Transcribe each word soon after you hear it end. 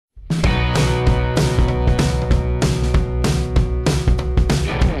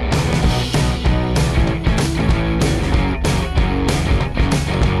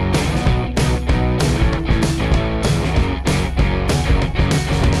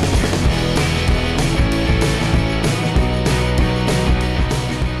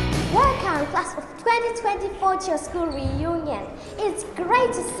to your school reunion. It's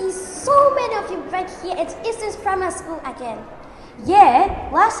great to see so many of you back here at Easton's Primary School again. Yeah,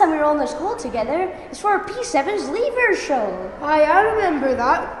 last time we were all in the school together, it's for our P7's Leavers show. Aye, I remember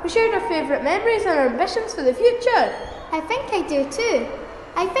that. We shared our favourite memories and our ambitions for the future. I think I do too.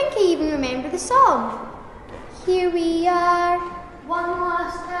 I think I even remember the song. Here we are, one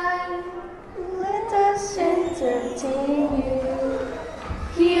last time. Let us entertain you.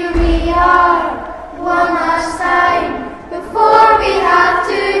 Here we are, one last time, before we have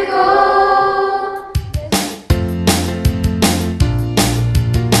to go.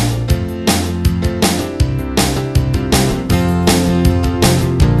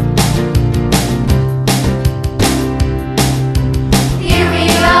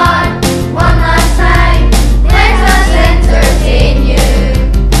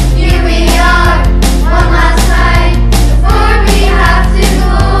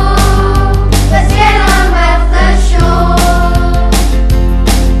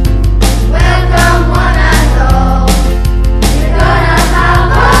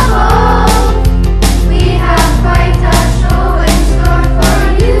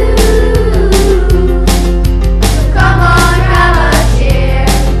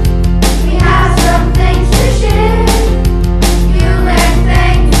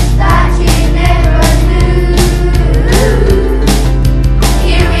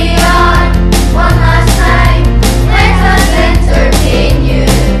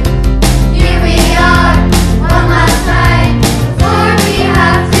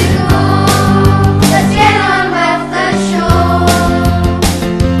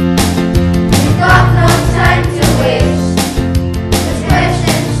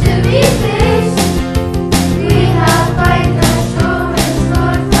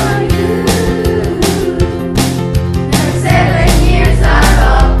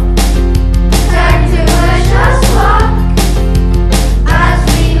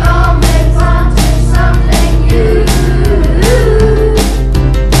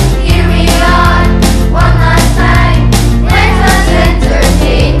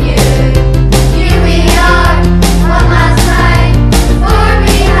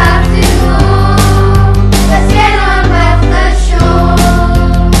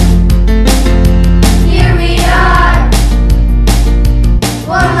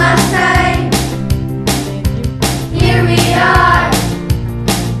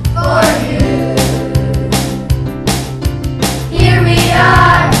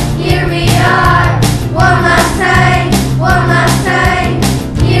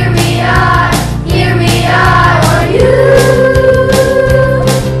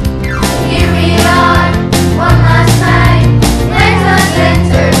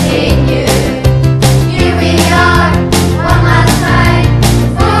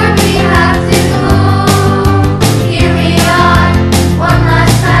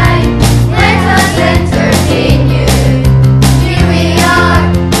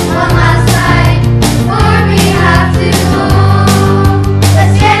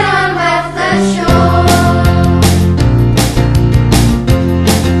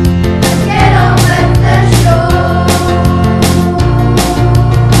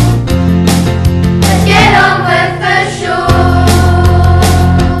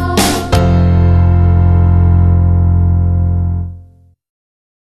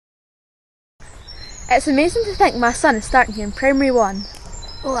 It's amazing to think my son is starting here in Primary 1.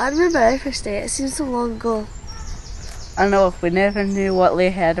 Well, I remember our first day. It seems so long ago. I know, we never knew what lay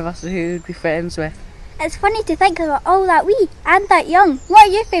ahead of us or who we'd be friends with. It's funny to think about all that wee and that young. What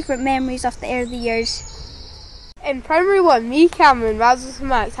are your favourite memories of the early years? In Primary 1, me, Cameron, Razzus and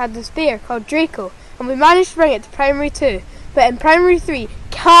Max had this bear called Draco, and we managed to bring it to Primary 2. But in Primary 3,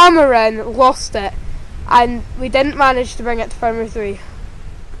 Cameron lost it, and we didn't manage to bring it to Primary 3.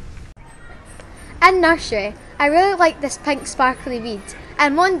 In nursery, I really liked this pink sparkly bead,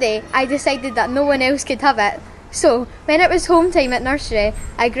 and one day I decided that no one else could have it. So, when it was home time at nursery,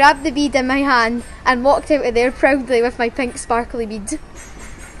 I grabbed the bead in my hand and walked out of there proudly with my pink sparkly bead.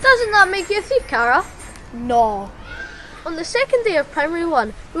 Doesn't that make you a thief, Cara? No. On the second day of Primary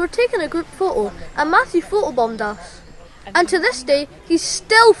 1, we were taking a group photo, and Matthew photobombed us. And to this day, he's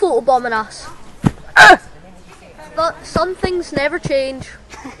still photobombing us. But some things never change.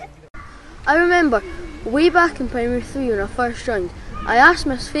 I remember way back in Primary 3 when I first joined, I asked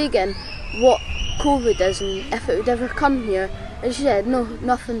Miss Fagan what COVID is and if it would ever come here, and she said no,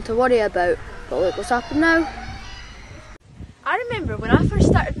 nothing to worry about. But look what's happened now. I remember when I first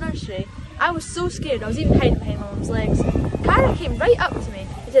started nursery, I was so scared I was even hiding behind my mum's legs. Cara came right up to me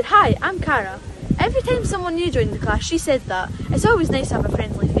and said, "Hi, I'm Cara." Every time someone new joined the class, she said that. It's always nice to have a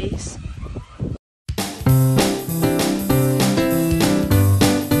friendly face.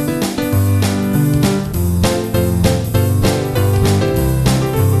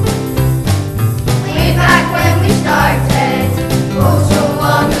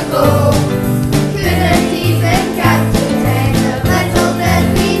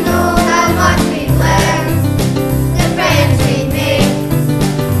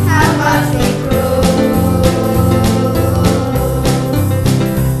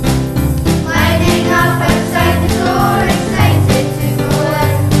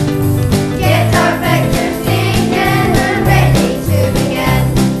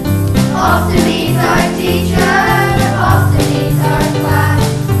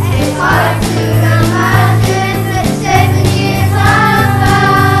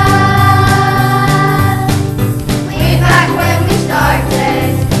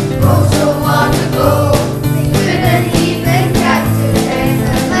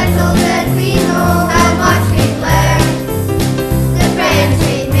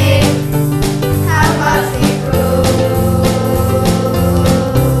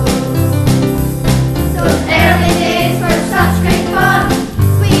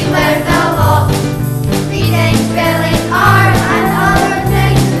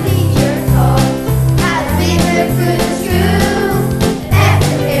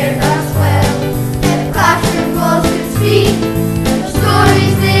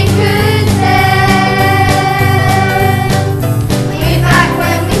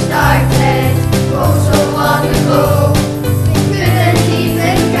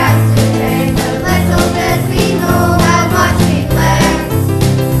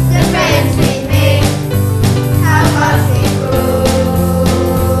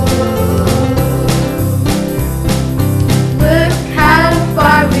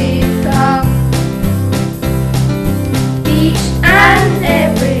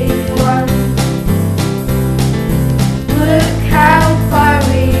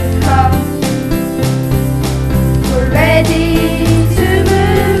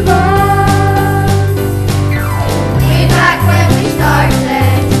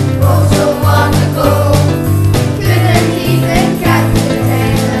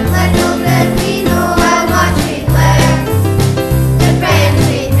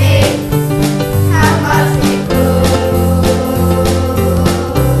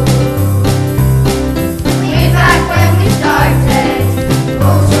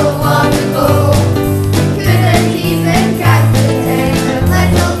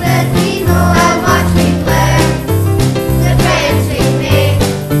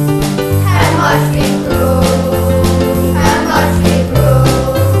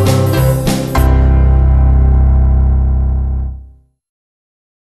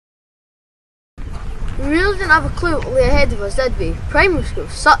 We really didn't have a clue what lay ahead of us, did we? Primary school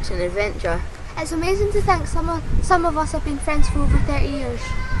was such an adventure. It's amazing to think some of us have been friends for over 30 years.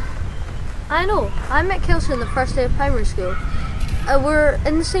 I know. I met Kelsey on the first day of primary school. We're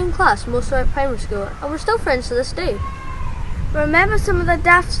in the same class most throughout primary school, and we're still friends to this day. Remember some of the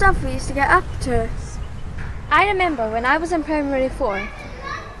daft stuff we used to get up to? I remember when I was in primary 4,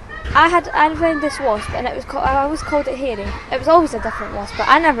 I found this wasp, and I always called it hairy. It was always a different wasp, but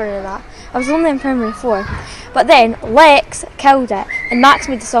I never knew that. I was only in primary 4. But then Lex killed it, and Max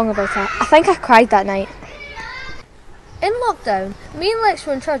made a song about it. I think I cried that night. In lockdown, me and Lex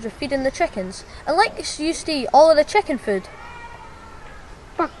were in charge of feeding the chickens, and Lex used to eat all of the chicken food.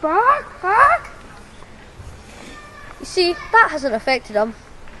 Bark, bark, bark. You see, that hasn't affected him.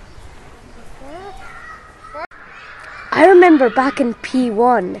 I remember back in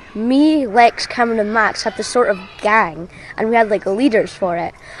P1, me, Lex, Cameron and Max had this sort of gang, and we had like leaders for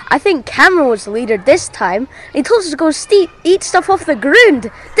it. I think Cameron was the leader this time, and he told us to go eat stuff off the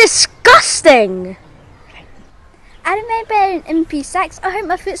ground. Disgusting! I remember in P6 I hurt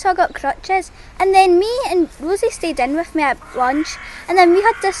my foot so I got crutches, and then me and Rosie stayed in with me at lunch, and then we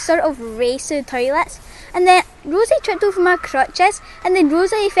had this sort of race to the toilets, and then Rosie tripped over my crutches, and then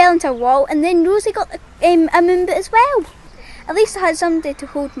Rosie fell into a wall, and then Rosie got a moon boot as well. At least I had somebody to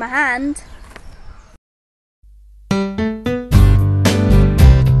hold my hand.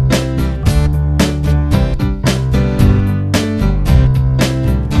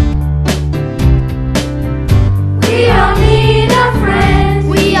 We all need a friend.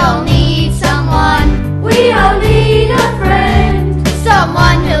 We all need someone. We all need a friend.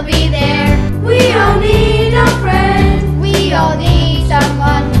 Someone who'll be there. We all need a friend. We all need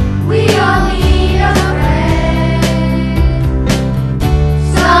someone. We all need a friend.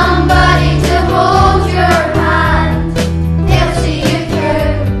 Somebody to hold your hand. They'll see you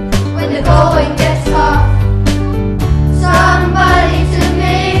through when the going gets tough. Somebody to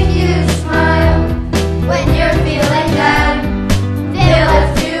make you smile when you're feeling down. They'll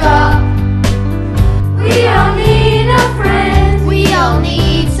lift you up. We all need a friend. We all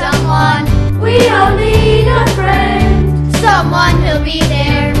need someone. We all need a friend. Someone who'll be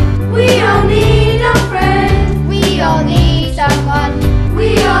there. We all need a friend. We all need someone.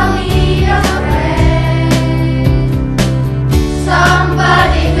 We all need a friend.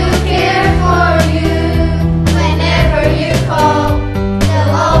 Somebody who'll care for you whenever you call.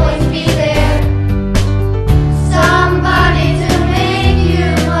 They'll always be there. Somebody to make you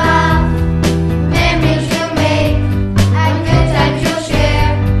laugh. Memories you'll make and good times you'll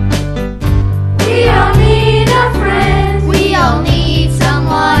share. We all need a friend. We all need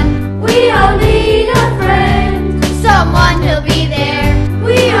someone. We all need a friend. Someone who'll be there.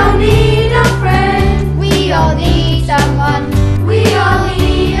 We all need a friend. We all need someone. We all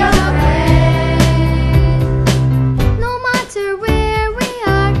need a friend. No matter where we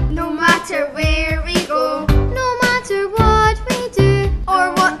are, no matter where we go, no matter what we do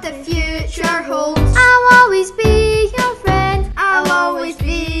or what the future holds, I'll always be your friend. I'll always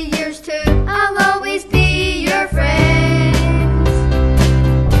be yours too. I'll always be your friend.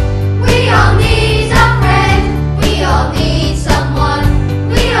 We all need a friend. We all need someone.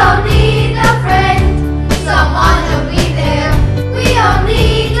 We all need a friend. Someone who'll be there. We all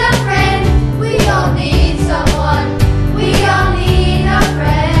need a friend. We all need someone. We all need a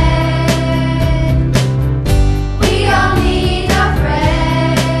friend. We all need a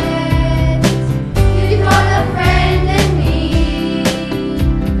friend. You've got a friend in me.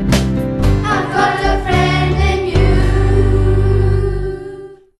 I've got a friend in you.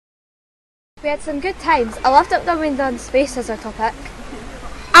 We had some good times. I loved up when done space as our topic.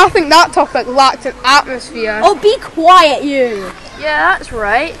 I think that topic lacked an atmosphere. Oh, be quiet, you! Yeah, that's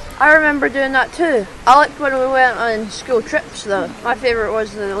right. I remember doing that too. I liked when we went on school trips though. My favourite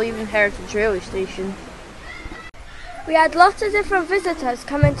was the Leaving Heritage Railway Station. We had lots of different visitors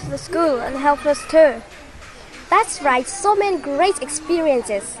come into the school and help us too. That's right, so many great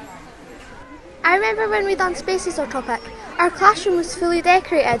experiences. I remember when we done space as our topic. Our classroom was fully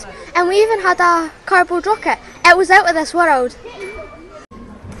decorated, and we even had a cardboard rocket. It was out of this world.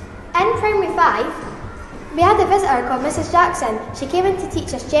 In primary 5, we had a visitor called Mrs. Jackson. She came in to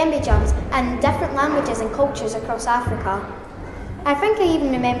teach us djembe jumps and different languages and cultures across Africa. I think I even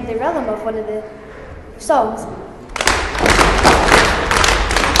remember the rhythm of one of the songs.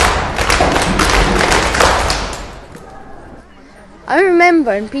 I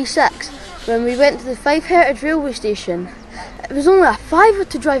remember in P6 when we went to the Five Heritage Railway Station. It was only a fiver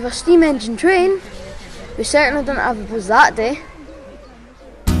to drive a steam engine train. We certainly didn't have a buzz that day.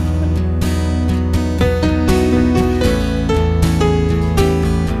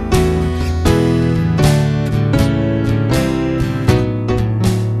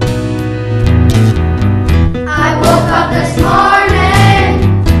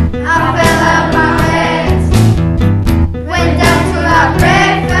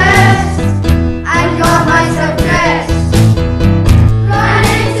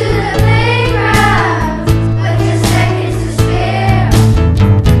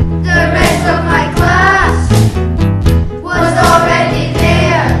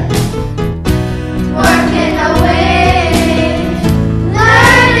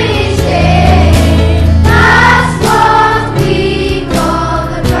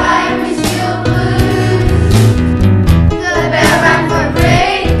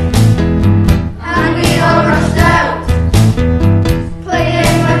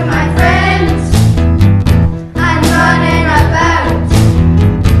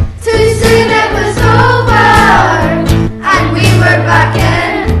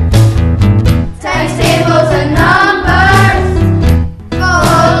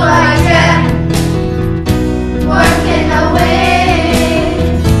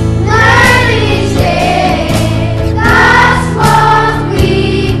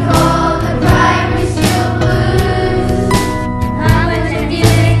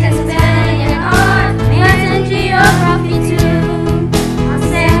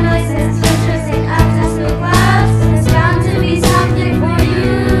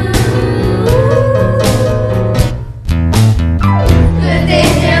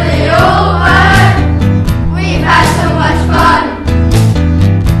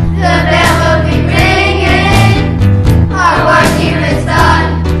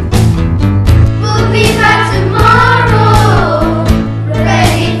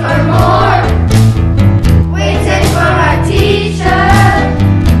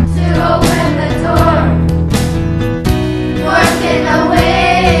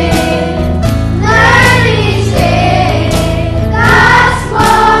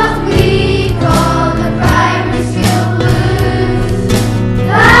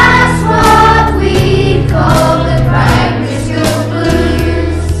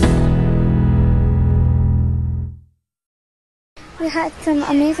 had some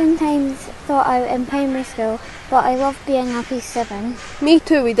amazing times thought out in primary school, but I love being a P7. Me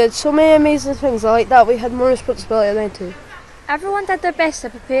too, we did so many amazing things. I like that we had more responsibility than I too. Everyone did their best to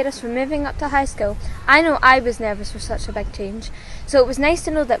prepare us for moving up to high school. I know I was nervous for such a big change, so it was nice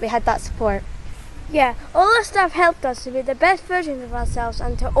to know that we had that support. Yeah, all the staff helped us to be the best versions of ourselves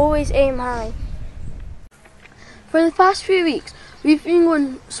and to always aim high. For the past few weeks, we've been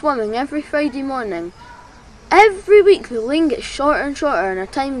going swimming every Friday morning. Every week the lane gets shorter and shorter and our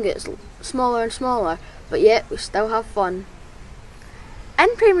time gets smaller and smaller, but yet we still have fun.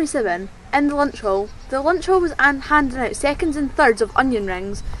 In primary 7, in the lunch hall was handing out seconds and thirds of onion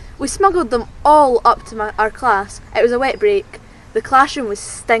rings. We smuggled them all up to our class. It was a wet break. The classroom was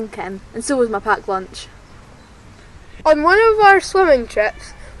stinking, and so was my packed lunch. On one of our swimming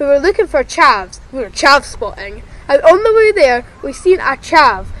trips, we were looking for chavs. We were chav spotting. And on the way there, we seen a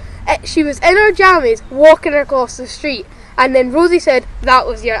chav. She was in her jammies walking across the street. And then Rosie said, "That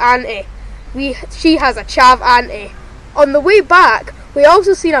was your auntie. She has a chav auntie." On the way back, we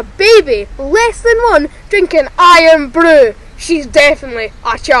also seen a baby, less than one, drinking iron brew. She's definitely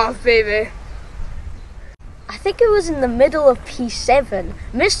a chav baby. I think it was in the middle of P7.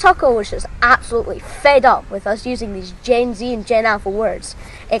 Miss Tucker was just absolutely fed up with us using these Gen Z and Gen Alpha words,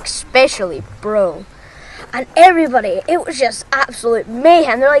 especially bro. And everybody, it was just absolute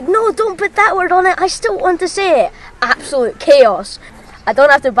mayhem. They're like, "No, don't put that word on it. I still want to say it." Absolute chaos. I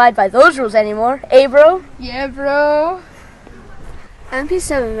don't have to abide by those rules anymore. Eh, bro? Yeah, bro.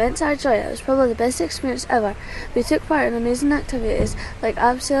 MP7 went to our joy. It was probably the best experience ever. We took part in amazing activities like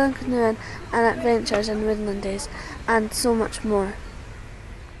abseiling, canoeing and adventures in woodland days and so much more.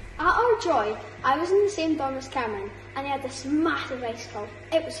 At our joy, I was in the same dorm as Cameron and he had this massive icicle.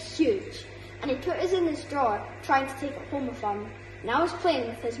 It was huge and he put us in his drawer trying to take it home with him. And I was playing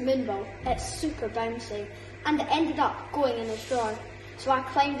with his moonball. It's super bouncy and it ended up going in his drawer. So I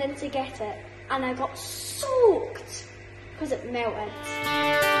climbed in to get it and I got soaked because it melted.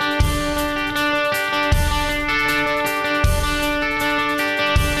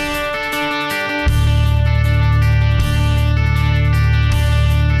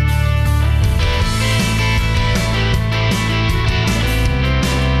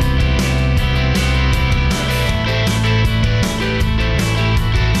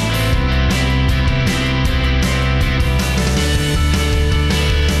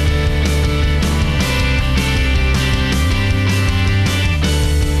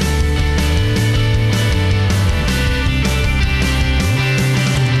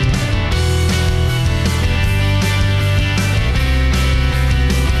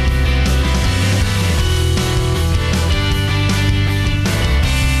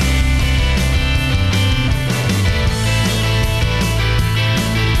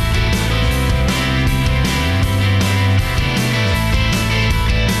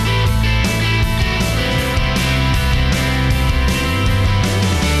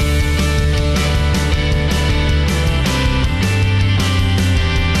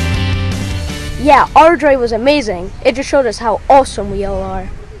 Yeah, our drive was amazing. It just showed us how awesome we all are.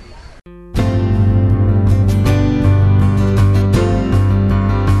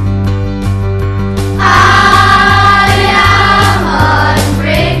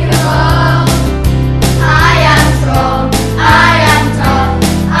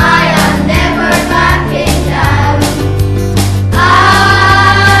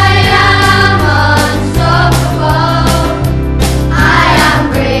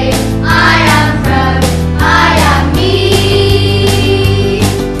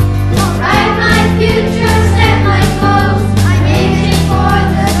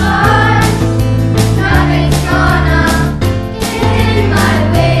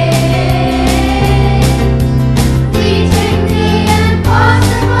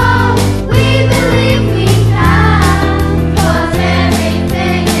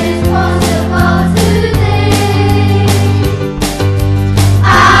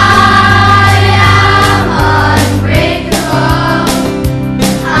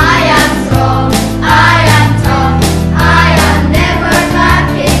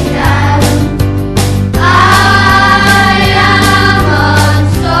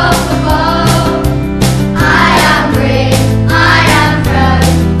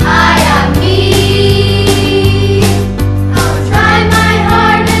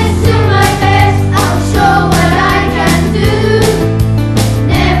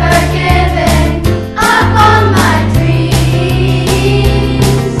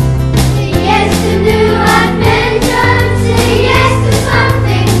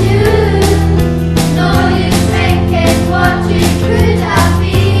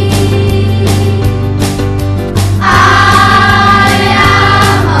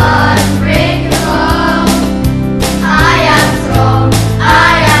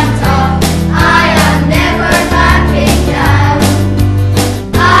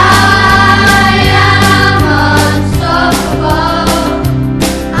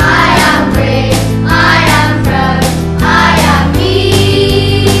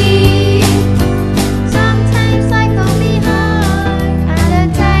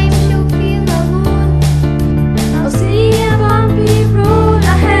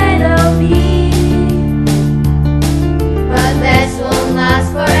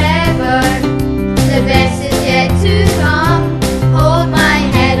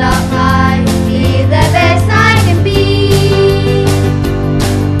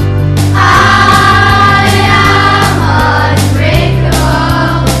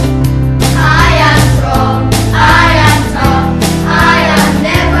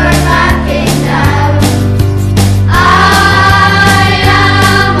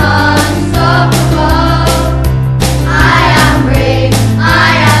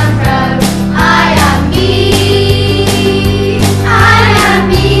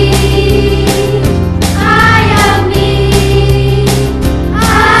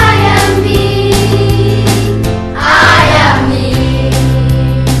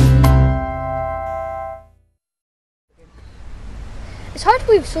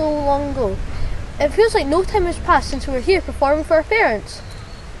 so long ago. It feels like no time has passed since we were here performing for our parents.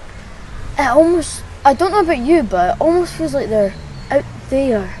 I don't know about you, but it almost feels like they're out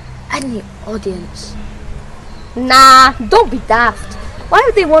there in the audience. Nah, don't be daft. Why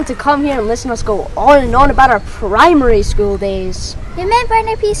would they want to come here and listen to us go on and on about our primary school days? Remember in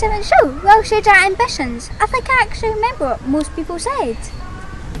our P7 show, we all shared our ambitions. I think I actually remember what most people said.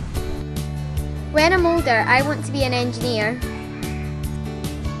 When I'm older, I want to be an engineer.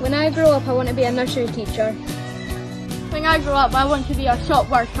 When I grow up, I want to be a nursery teacher. When I grow up, I want to be a shop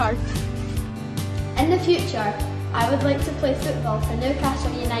worker. In the future, I would like to play football for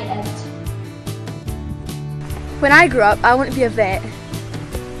Newcastle United. When I grow up, I want to be a vet.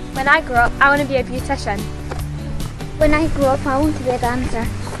 When I grow up, I want to be a beautician. When I grow up, I want to be a dancer.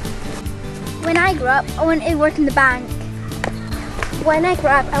 When I grow up, I want to work in the bank. When I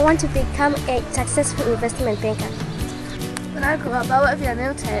grow up, I want to become a successful investment banker. When I grow up, I want to be a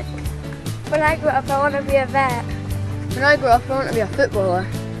nail tech. When I grow up, I want to be a vet. When I grow up, I want to be a footballer.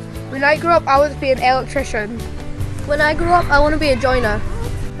 When I grow up, I want to be an electrician. When I grow up, I want to be a joiner.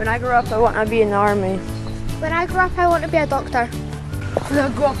 When I grow up, I want to be in the army. When I grow up, I want to be a doctor. When I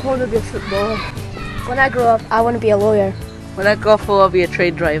grow up, I want to be a footballer. When I grow up, I want to be a lawyer. When I grow up, I want to be a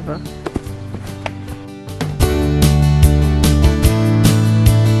train driver.